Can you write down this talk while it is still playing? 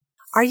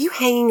Are you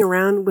hanging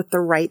around with the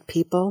right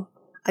people?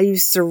 Are you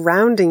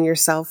surrounding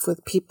yourself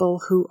with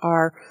people who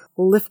are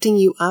lifting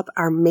you up,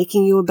 are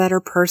making you a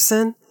better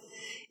person?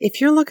 If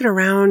you're looking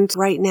around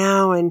right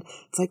now and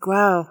it's like,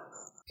 wow,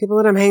 people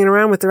that I'm hanging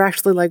around with, they're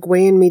actually like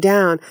weighing me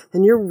down,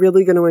 then you're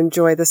really going to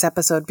enjoy this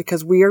episode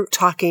because we are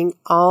talking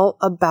all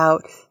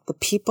about the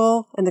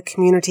people and the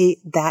community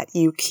that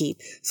you keep.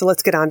 So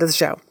let's get on to the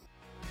show.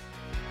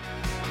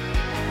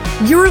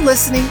 You're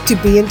listening to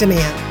Be in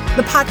Demand,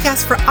 the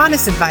podcast for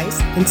honest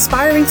advice,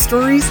 inspiring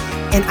stories,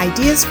 and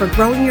ideas for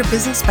growing your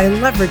business by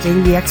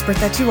leveraging the expert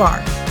that you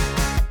are.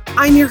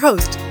 I'm your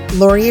host,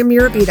 Lori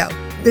Mirabito,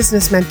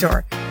 business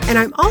mentor, and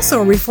I'm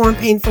also a reformed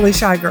painfully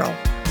shy girl,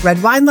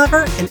 red wine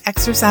lover, and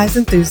exercise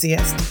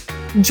enthusiast.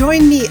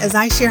 Join me as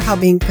I share how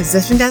being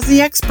positioned as the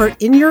expert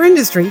in your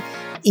industry,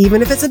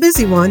 even if it's a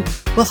busy one,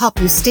 will help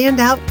you stand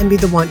out and be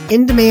the one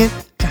in demand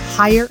to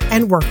hire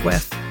and work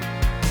with.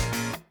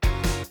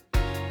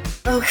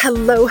 Oh,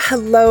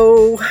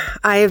 hello.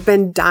 I have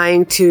been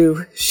dying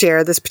to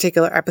share this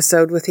particular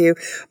episode with you.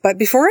 But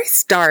before I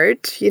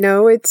start,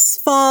 it's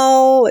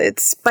fall,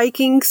 it's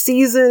biking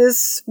season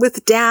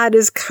with Dad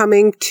is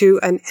coming to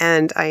an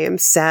end. I am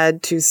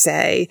sad to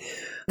say.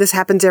 This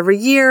happens every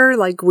year.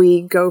 Like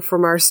we go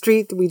from our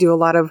street, we do a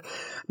lot of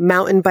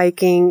mountain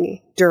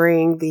biking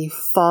during the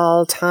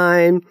fall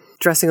time.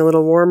 Dressing a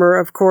little warmer,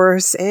 of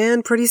course,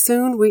 and pretty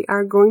soon we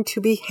are going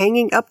to be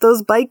hanging up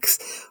those bikes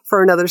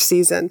for another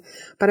season.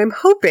 But I'm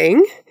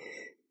hoping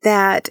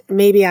that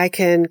maybe I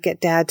can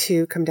get Dad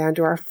to come down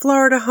to our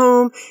Florida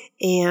home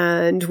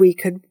and we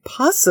could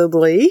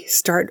possibly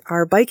start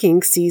our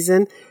biking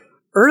season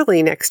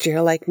early next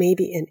year, like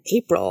maybe in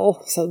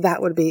April. So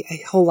that would be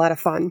a whole lot of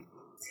fun.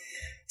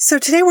 So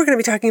today we're going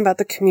to be talking about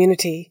the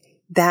community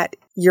that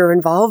you're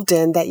involved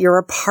in, that you're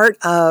a part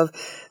of,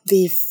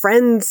 the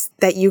friends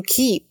that you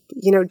keep.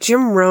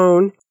 Jim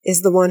Rohn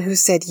is the one who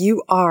said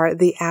you are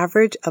the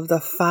average of the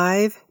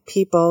 5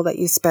 people that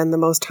you spend the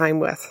most time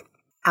with.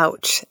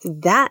 Ouch.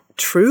 That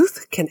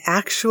truth can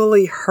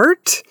actually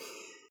hurt.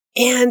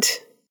 And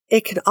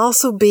it can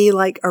also be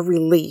like a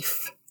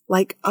relief.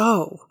 Like,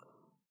 oh,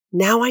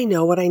 now I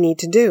know what I need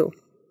to do.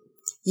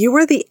 You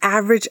are the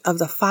average of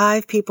the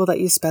 5 people that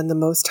you spend the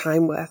most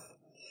time with.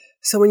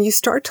 So when you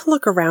start to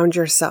look around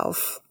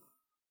yourself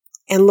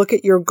and look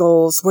at your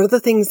goals, what are the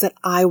things that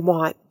I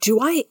want?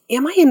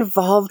 Am I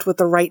involved with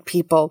the right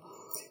people?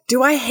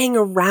 Do I hang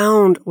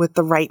around with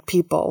the right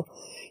people?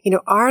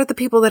 Are the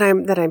people that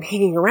I'm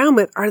hanging around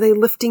with, are they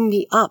lifting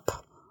me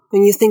up?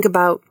 When you think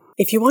about,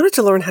 if you wanted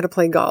to learn how to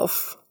play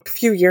golf a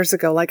few years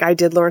ago, like I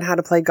did learn how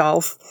to play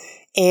golf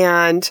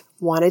and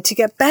wanted to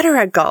get better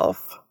at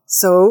golf.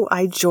 So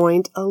I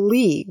joined a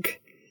league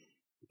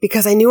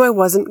because I knew I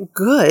wasn't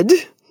good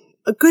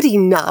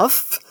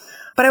enough,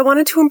 but I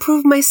wanted to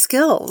improve my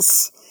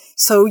skills.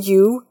 So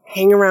you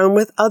hang around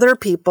with other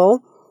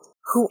people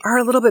who are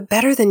a little bit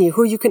better than you,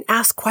 who you can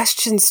ask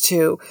questions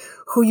to,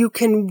 who you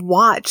can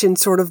watch and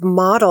sort of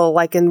model,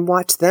 and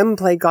watch them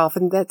play golf.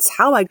 And that's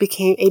how I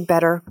became a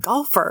better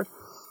golfer.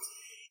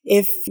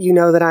 If you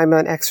know that I'm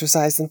an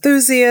exercise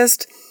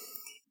enthusiast,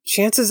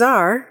 chances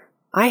are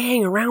I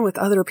hang around with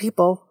other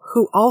people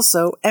who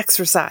also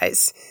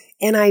exercise.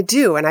 And I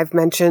do. And I've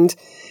mentioned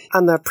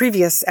on the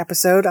previous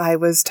episode, I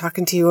was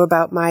talking to you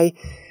about my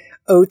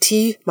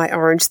OT, my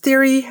Orange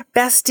Theory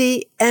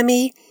bestie,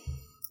 Emmy.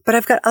 But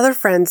I've got other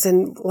friends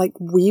and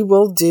we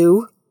will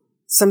do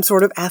some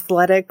sort of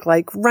athletic,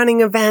 running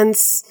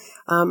events,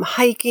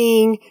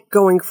 hiking,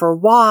 going for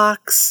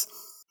walks.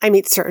 I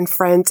meet certain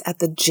friends at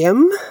the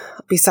gym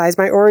besides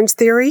my Orange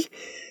Theory,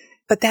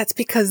 but that's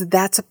because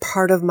that's a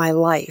part of my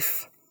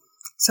life.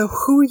 So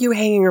who are you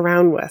hanging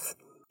around with?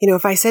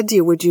 If I said to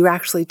you, would you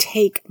actually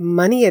take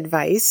money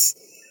advice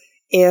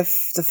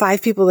if the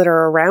 5 people that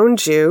are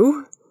around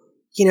you,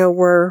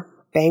 were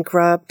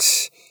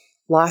bankrupt,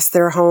 lost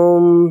their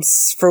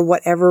homes for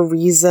whatever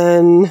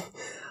reason?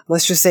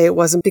 Let's just say it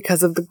wasn't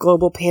because of the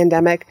global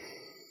pandemic.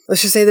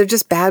 Let's just say they're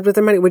just bad with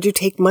their money. Would you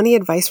take money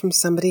advice from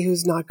somebody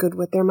who's not good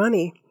with their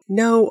money?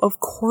 No, of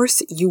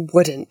course you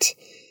wouldn't.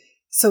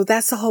 So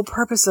that's the whole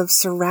purpose of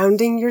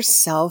surrounding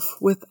yourself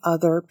with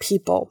other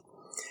people.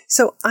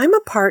 So I'm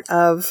a part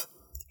of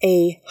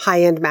a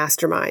high-end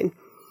mastermind.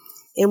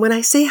 And when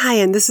I say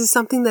high-end, this is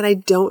something that I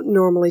don't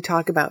normally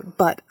talk about,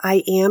 but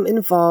I am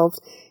involved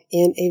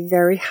in a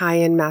very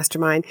high-end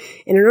mastermind.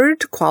 And in order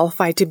to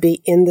qualify to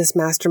be in this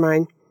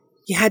mastermind,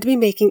 you had to be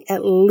making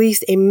at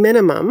least a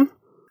minimum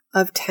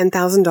of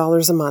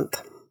 $10,000 a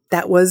month.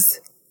 That was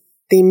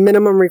the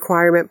minimum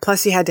requirement.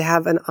 Plus you had to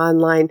have an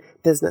online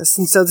business.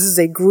 And so this is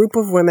a group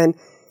of women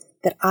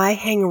that I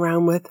hang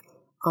around with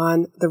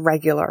on the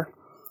regular.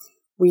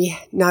 We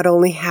not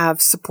only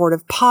have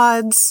supportive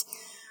pods,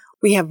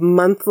 we have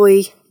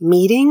monthly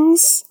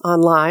meetings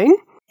online,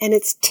 and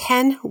it's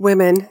 10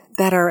 women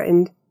that are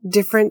in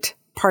different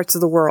parts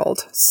of the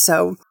world.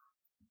 So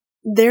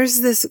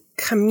there's this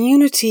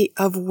community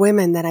of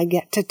women that I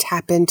get to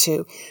tap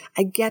into.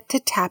 I get to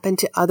tap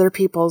into other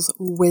people's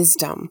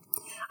wisdom.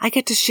 I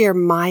get to share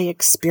my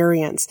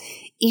experience.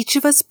 Each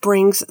of us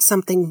brings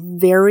something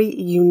very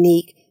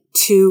unique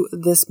to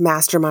this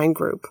mastermind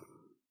group.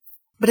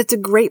 But it's a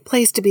great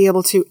place to be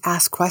able to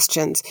ask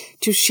questions,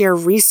 to share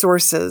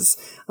resources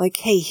like,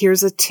 hey,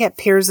 here's a tip,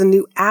 here's a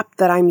new app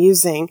that I'm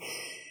using,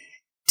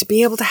 to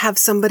be able to have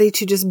somebody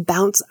to just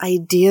bounce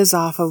ideas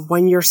off of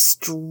when you're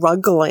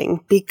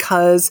struggling,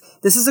 because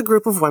this is a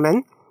group of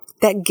women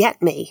that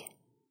get me.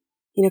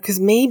 Because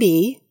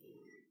maybe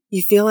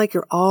you feel like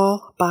you're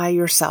all by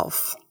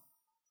yourself.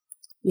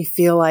 You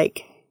feel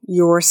like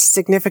your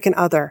significant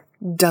other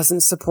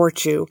doesn't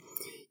support you.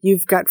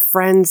 You've got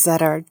friends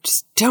that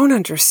just don't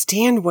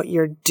understand what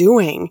you're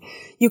doing.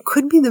 You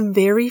could be the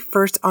very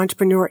first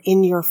entrepreneur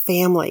in your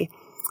family.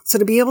 So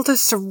to be able to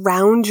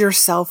surround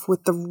yourself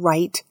with the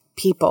right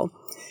people,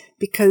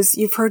 because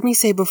you've heard me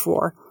say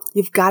before,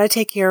 you've got to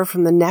take care of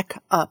from the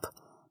neck up.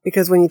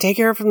 Because when you take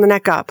care of from the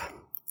neck up,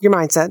 your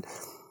mindset,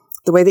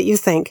 the way that you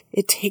think,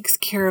 it takes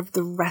care of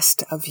the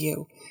rest of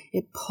you.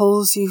 It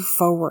pulls you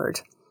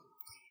forward.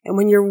 And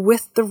when you're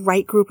with the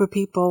right group of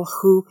people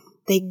who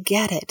they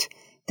get it,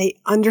 they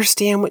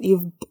understand what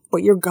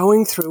you're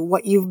going through,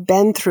 what you've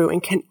been through,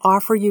 and can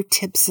offer you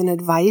tips and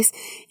advice,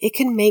 it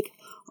can make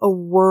a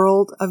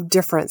world of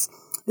difference.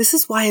 This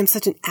is why I'm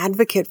such an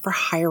advocate for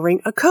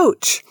hiring a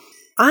coach.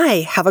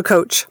 I have a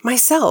coach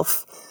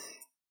myself.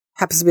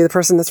 Happens to be the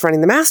person that's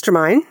running the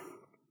mastermind,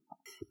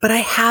 but I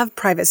have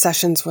private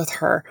sessions with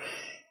her.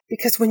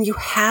 Because when you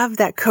have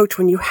that coach,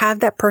 when you have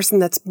that person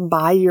that's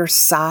by your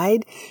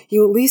side,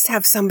 you at least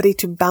have somebody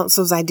to bounce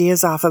those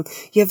ideas off of.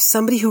 You have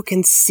somebody who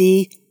can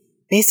see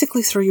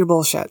basically through your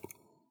bullshit,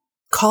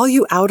 call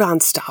you out on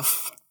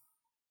stuff.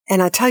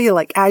 And I tell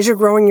you, as you're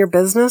growing your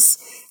business,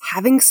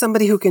 having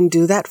somebody who can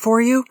do that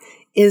for you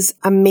is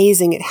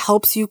amazing. It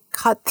helps you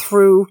cut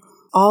through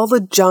all the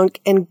junk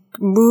and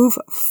move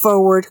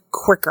forward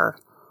quicker.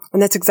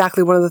 And that's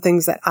exactly one of the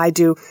things that I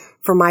do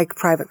for my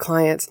private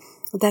clients.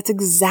 That's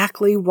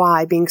exactly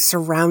why being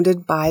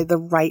surrounded by the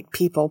right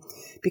people.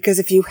 Because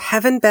if you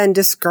haven't been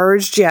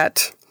discouraged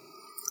yet,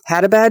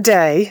 had a bad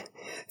day,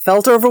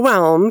 felt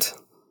overwhelmed,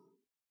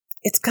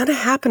 it's going to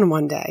happen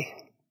one day.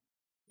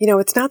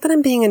 It's not that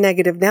I'm being a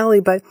negative Nelly,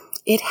 but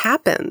it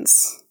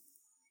happens.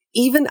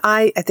 Even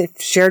I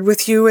think shared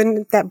with you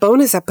in that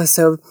bonus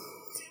episode,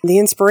 the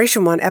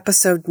inspiration one,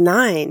 episode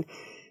 9,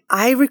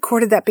 I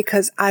recorded that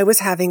because I was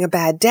having a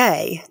bad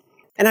day.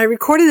 And I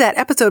recorded that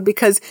episode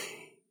because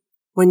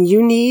when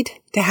you need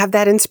to have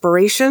that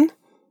inspiration,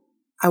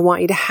 I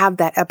want you to have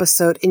that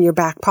episode in your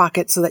back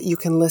pocket so that you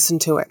can listen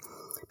to it.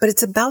 But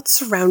it's about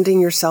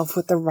surrounding yourself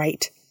with the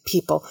right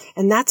people.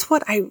 And that's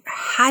what I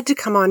had to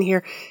come on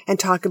here and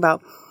talk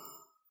about.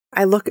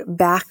 I look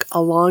back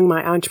along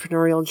my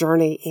entrepreneurial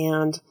journey,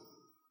 and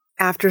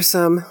after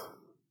some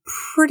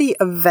pretty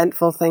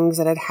eventful things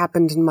that had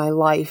happened in my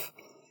life,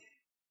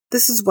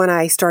 this is when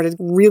I started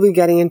really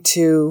getting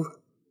into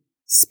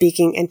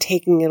speaking and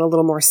taking it a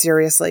little more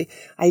seriously.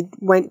 I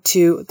went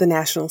to the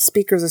National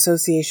Speakers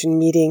Association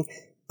meeting,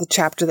 the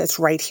chapter that's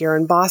right here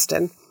in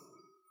Boston.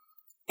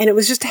 And it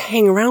was just to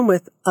hang around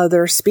with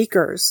other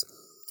speakers.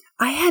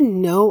 I had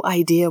no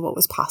idea what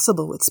was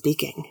possible with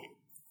speaking.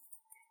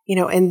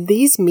 In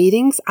these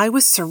meetings, I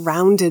was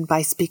surrounded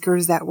by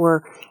speakers that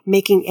were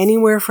making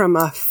anywhere from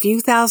a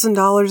few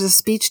 $1,000s a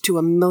speech to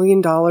 $1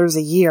 million a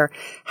year,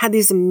 had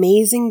these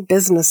amazing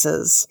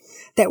businesses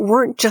that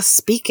weren't just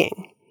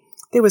speaking.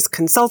 There was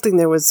consulting,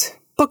 there was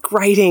book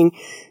writing,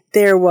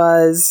 there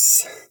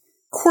was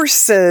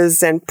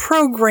courses and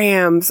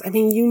programs.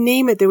 You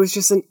name it. There was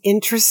just an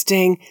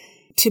interesting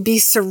to be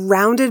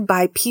surrounded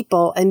by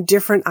people and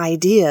different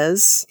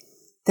ideas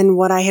than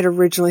what I had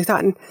originally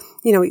thought. And,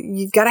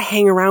 you've got to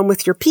hang around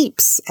with your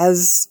peeps,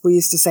 as we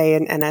used to say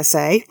in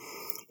NSA,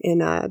 in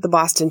the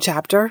Boston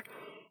chapter.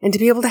 And to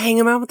be able to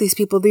hang around with these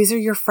people, these are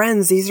your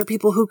friends. These are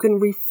people who can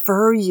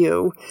refer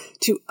you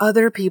to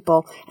other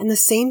people. And the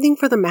same thing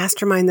for the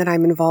mastermind that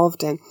I'm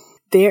involved in.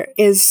 There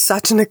is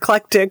such an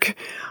eclectic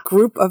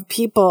group of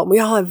people. We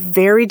all have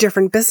very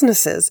different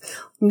businesses.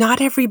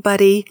 Not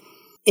everybody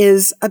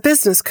is a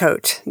business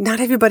coach. Not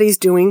everybody's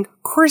doing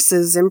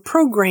courses and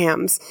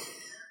programs.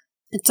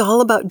 It's all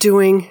about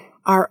doing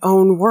our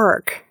own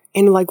work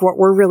and what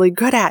we're really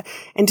good at,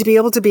 and to be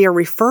able to be a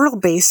referral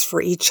base for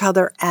each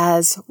other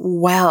as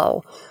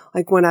well.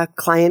 When a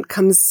client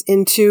comes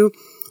into,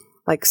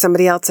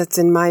 somebody else that's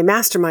in my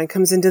mastermind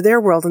comes into their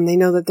world and they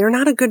know that they're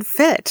not a good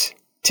fit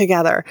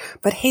together,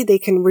 but hey, they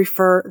can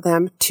refer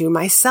them to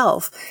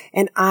myself.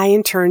 And I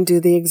in turn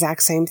do the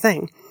exact same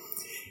thing.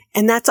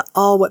 And that's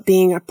all what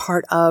being a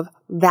part of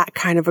that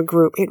kind of a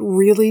group. It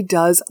really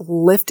does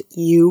lift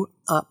you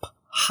up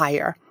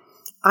higher.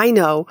 I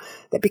know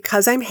that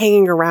because I'm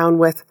hanging around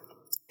with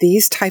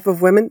these type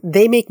of women,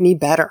 they make me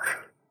better.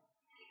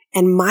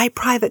 And my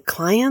private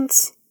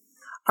clients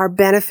are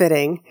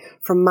benefiting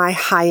from my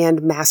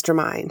high-end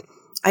mastermind.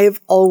 I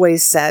have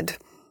always said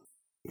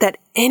that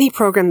any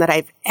program that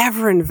I've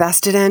ever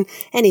invested in,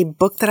 any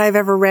book that I've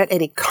ever read,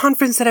 any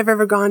conference that I've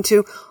ever gone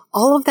to,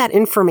 all of that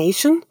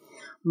information,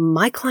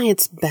 my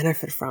clients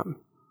benefit from.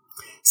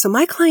 So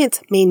my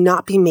clients may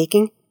not be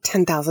making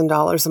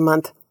 $10,000 a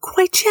month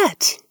quite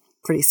yet.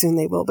 Pretty soon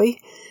they will be.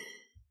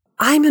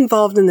 I'm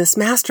involved in this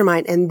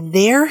mastermind and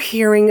they're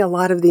hearing a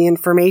lot of the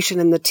information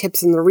and the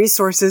tips and the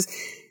resources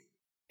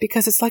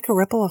because it's like a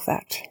ripple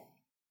effect.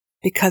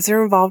 Because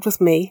they're involved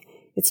with me,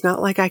 it's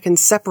not like I can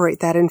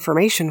separate that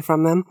information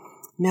from them.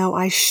 No,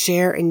 I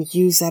share and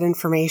use that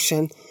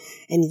information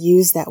and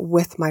use that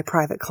with my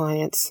private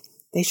clients.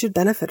 They should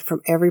benefit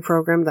from every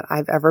program that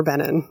I've ever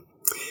been in.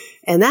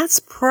 And that's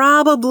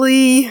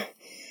probably,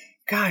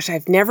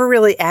 I've never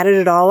really added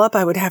it all up.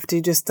 I would have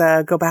to just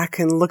go back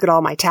and look at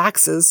all my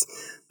taxes.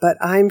 But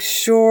I'm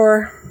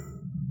sure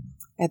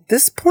at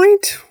this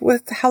point,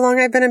 with how long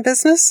I've been in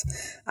business,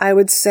 I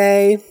would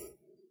say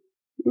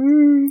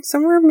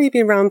somewhere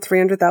maybe around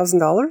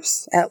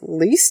 $300,000 at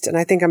least. And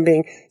I think I'm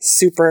being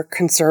super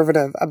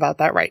conservative about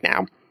that right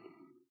now.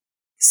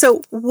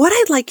 So what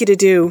I'd like you to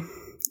do,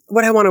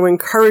 what I want to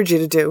encourage you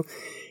to do,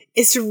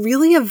 is to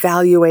really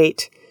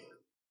evaluate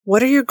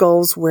what are your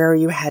goals, where are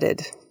you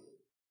headed?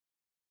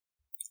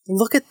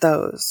 Look at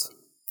those,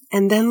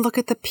 and then look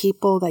at the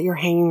people that you're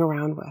hanging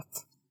around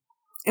with.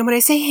 And when I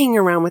say hanging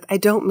around with, I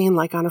don't mean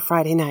like on a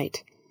Friday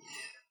night.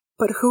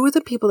 But who are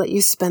the people that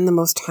you spend the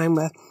most time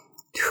with?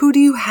 Who do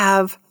you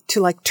have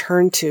to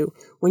turn to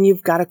when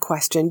you've got a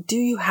question? Do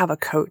you have a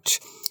coach?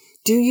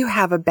 Do you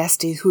have a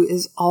bestie who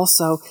is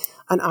also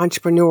an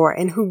entrepreneur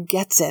and who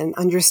gets it and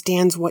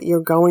understands what you're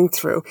going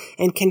through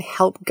and can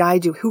help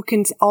guide you, who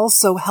can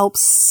also help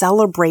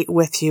celebrate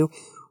with you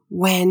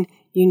when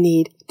you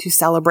need to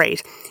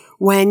celebrate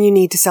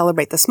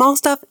the small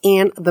stuff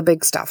and the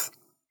big stuff?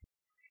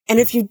 And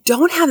if you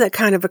don't have that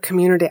kind of a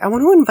community, I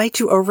want to invite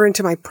you over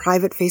into my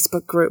private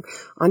Facebook group,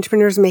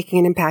 Entrepreneurs Making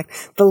an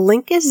Impact. The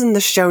link is in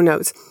the show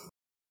notes.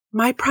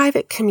 My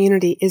private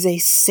community is a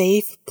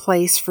safe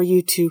place for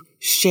you to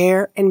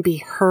share and be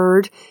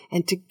heard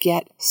and to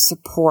get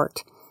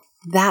support.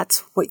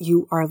 That's what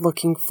you are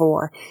looking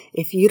for.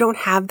 If you don't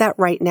have that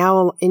right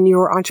now in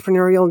your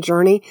entrepreneurial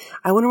journey,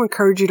 I want to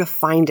encourage you to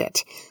find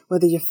it.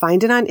 Whether you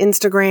find it on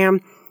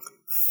Instagram,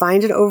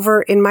 find it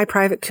over in my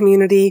private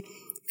community,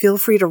 feel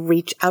free to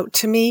reach out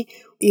to me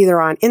either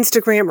on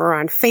Instagram or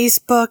on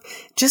Facebook.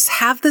 Just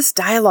have this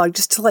dialogue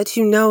just to let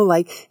you know,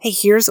 hey,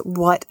 here's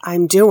what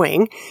I'm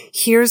doing.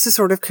 Here's the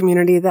sort of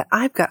community that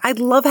I've got. I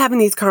love having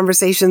these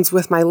conversations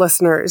with my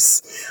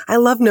listeners. I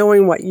love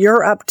knowing what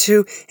you're up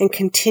to and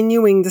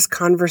continuing this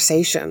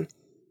conversation.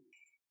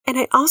 And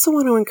I also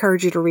want to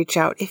encourage you to reach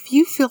out. If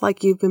you feel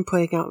like you've been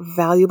putting out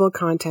valuable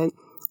content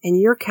and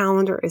your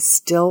calendar is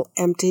still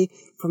empty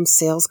from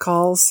sales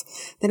calls,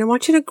 then I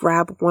want you to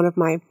grab one of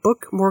my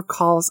Book More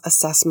Calls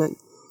assessment.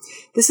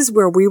 This is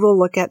where we will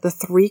look at the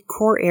 3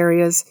 core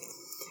areas: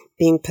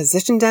 being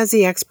positioned as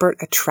the expert,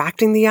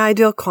 attracting the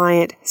ideal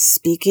client,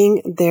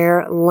 speaking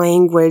their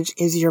language.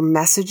 Is your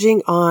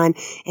messaging on?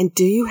 And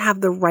do you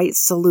have the right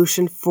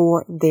solution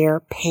for their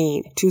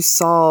pain, to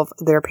solve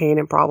their pain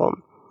and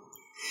problem?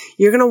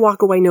 You're going to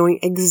walk away knowing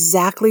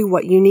exactly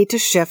what you need to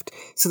shift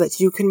so that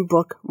you can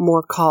book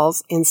more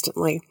calls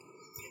instantly.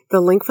 The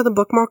link for the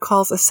Book More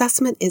Calls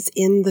assessment is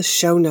in the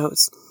show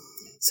notes.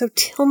 So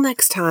till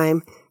next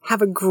time,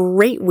 have a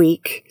great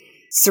week.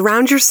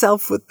 Surround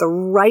yourself with the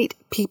right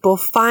people.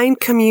 Find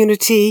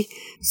community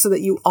so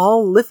that you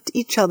all lift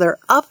each other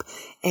up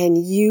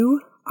and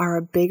you are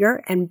a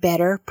bigger and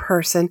better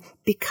person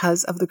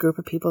because of the group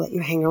of people that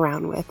you hang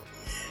around with.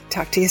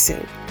 Talk to you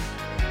soon.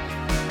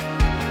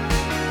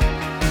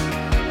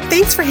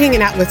 Thanks for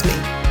hanging out with me.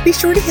 Be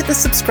sure to hit the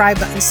subscribe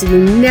button so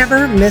you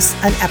never miss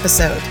an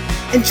episode.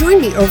 And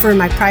join me over in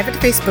my private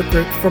Facebook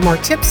group for more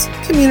tips,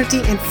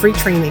 community, and free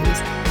trainings.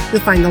 You'll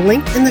find the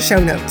link in the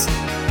show notes.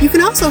 You can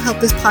also help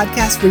this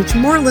podcast reach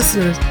more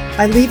listeners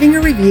by leaving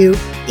a review.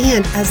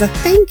 And as a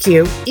thank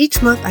you,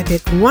 each month I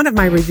pick one of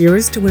my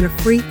reviewers to win a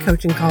free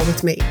coaching call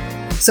with me.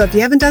 So if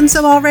you haven't done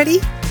so already,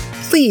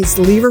 please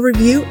leave a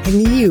review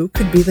and you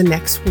could be the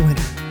next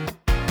winner.